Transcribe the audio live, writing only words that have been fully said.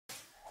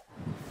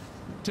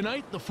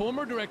Tonight, the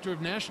former director of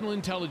national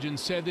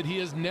intelligence said that he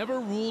has never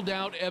ruled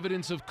out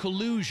evidence of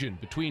collusion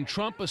between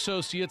Trump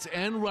associates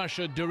and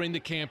Russia during the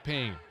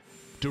campaign,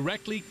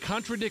 directly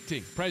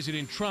contradicting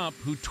President Trump,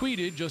 who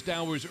tweeted just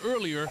hours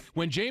earlier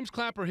when James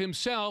Clapper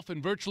himself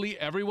and virtually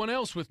everyone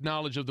else with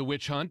knowledge of the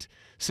witch hunt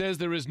says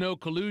there is no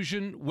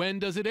collusion. When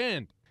does it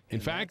end?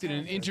 In fact, in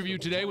an interview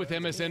today with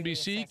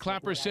MSNBC,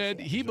 Clapper said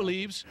he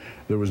believes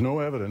there was no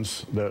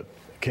evidence that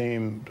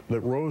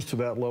rose to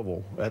that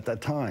level at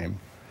that time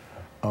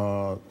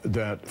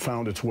that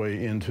found its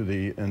way into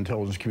the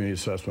intelligence community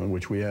assessment,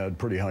 which we had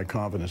pretty high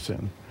confidence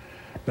in.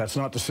 That's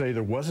not to say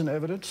there wasn't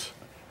evidence,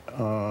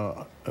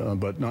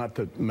 but not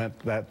that met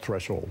that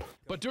threshold.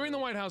 But during the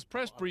White House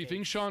press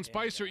briefing, Sean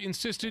Spicer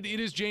insisted it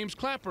is James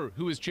Clapper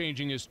who is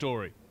changing his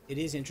story. It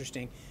is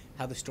interesting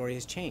how the story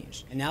has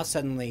changed. And now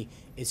suddenly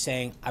it's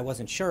saying, I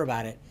wasn't sure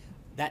about it.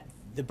 That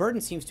the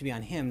burden seems to be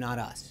on him, not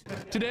us.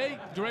 Today,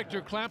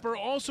 Director Clapper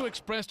also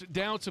expressed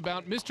doubts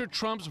about Mr.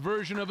 Trump's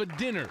version of a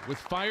dinner with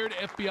fired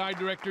FBI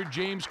Director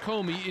James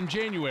Comey in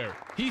January.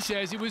 He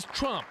says it was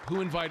Trump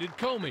who invited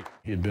Comey.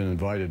 He had been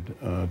invited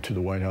to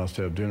the White House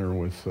to have dinner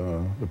with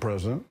the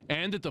president.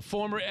 And that the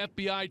former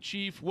FBI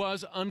chief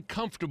was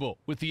uncomfortable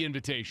with the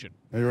invitation.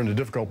 They were in a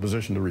difficult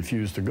position to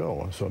refuse to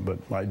go, but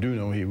I do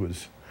know he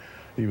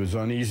was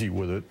uneasy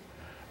with it.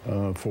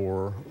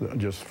 For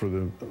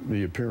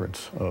the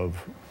appearance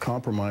of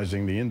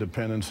compromising the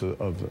independence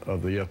of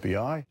the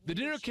FBI. The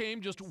dinner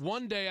came just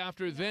one day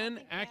after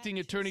then Acting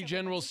Attorney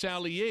General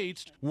Sally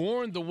Yates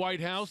warned the White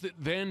House that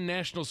then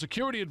National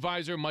Security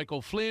Advisor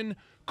Michael Flynn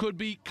could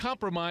be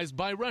compromised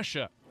by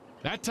Russia.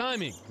 That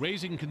timing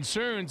raising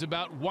concerns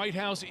about White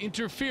House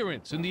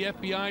interference in the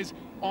FBI's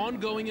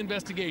ongoing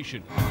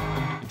investigation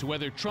into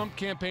whether Trump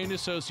campaign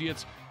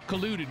associates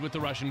colluded with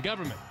the Russian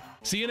government.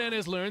 CNN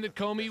has learned that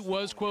Comey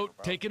was, quote,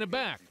 taken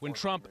aback when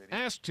Trump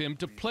asked him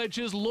to pledge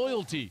his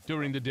loyalty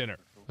during the dinner.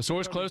 A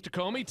source close to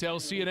Comey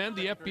tells CNN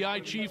the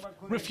FBI chief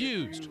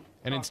refused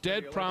and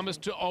instead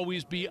promised to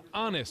always be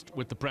honest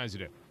with the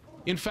president.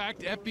 In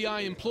fact,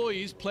 FBI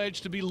employees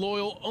pledged to be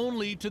loyal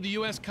only to the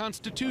U.S.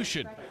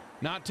 Constitution,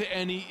 not to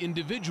any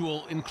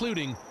individual,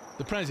 including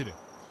the president.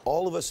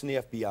 All of us in the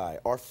FBI,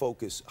 our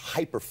focus,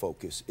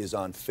 hyper-focus, is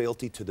on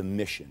fealty to the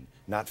mission,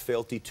 not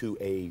fealty to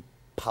a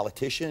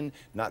politician,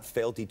 not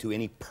fealty to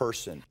any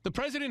person. The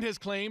president has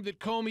claimed that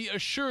Comey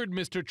assured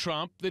Mr.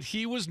 Trump that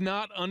he was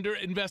not under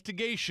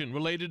investigation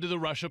related to the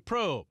Russia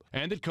probe,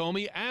 and that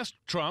Comey asked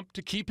Trump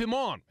to keep him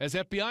on as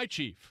FBI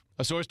chief.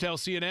 A source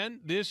tells CNN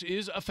this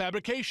is a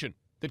fabrication,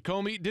 that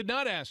Comey did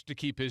not ask to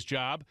keep his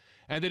job,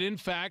 and that in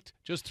fact,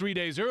 just 3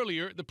 days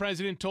earlier, the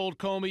president told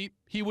Comey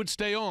he would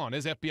stay on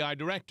as FBI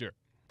director.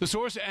 The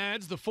source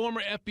adds the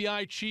former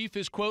FBI chief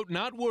is, quote,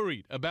 not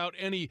worried about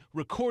any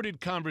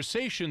recorded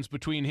conversations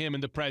between him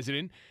and the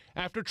president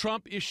after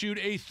Trump issued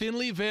a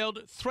thinly veiled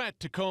threat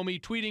to Comey,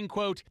 tweeting,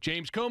 quote,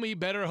 James Comey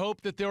better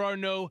hope that there are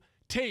no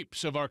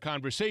tapes of our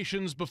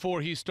conversations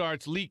before he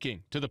starts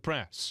leaking to the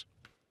press.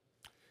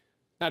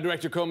 Now,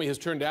 Director Comey has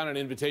turned down an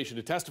invitation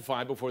to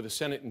testify before the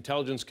Senate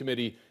Intelligence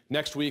Committee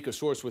next week. A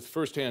source with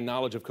firsthand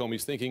knowledge of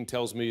Comey's thinking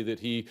tells me that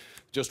he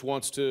just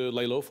wants to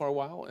lay low for a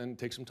while and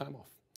take some time off.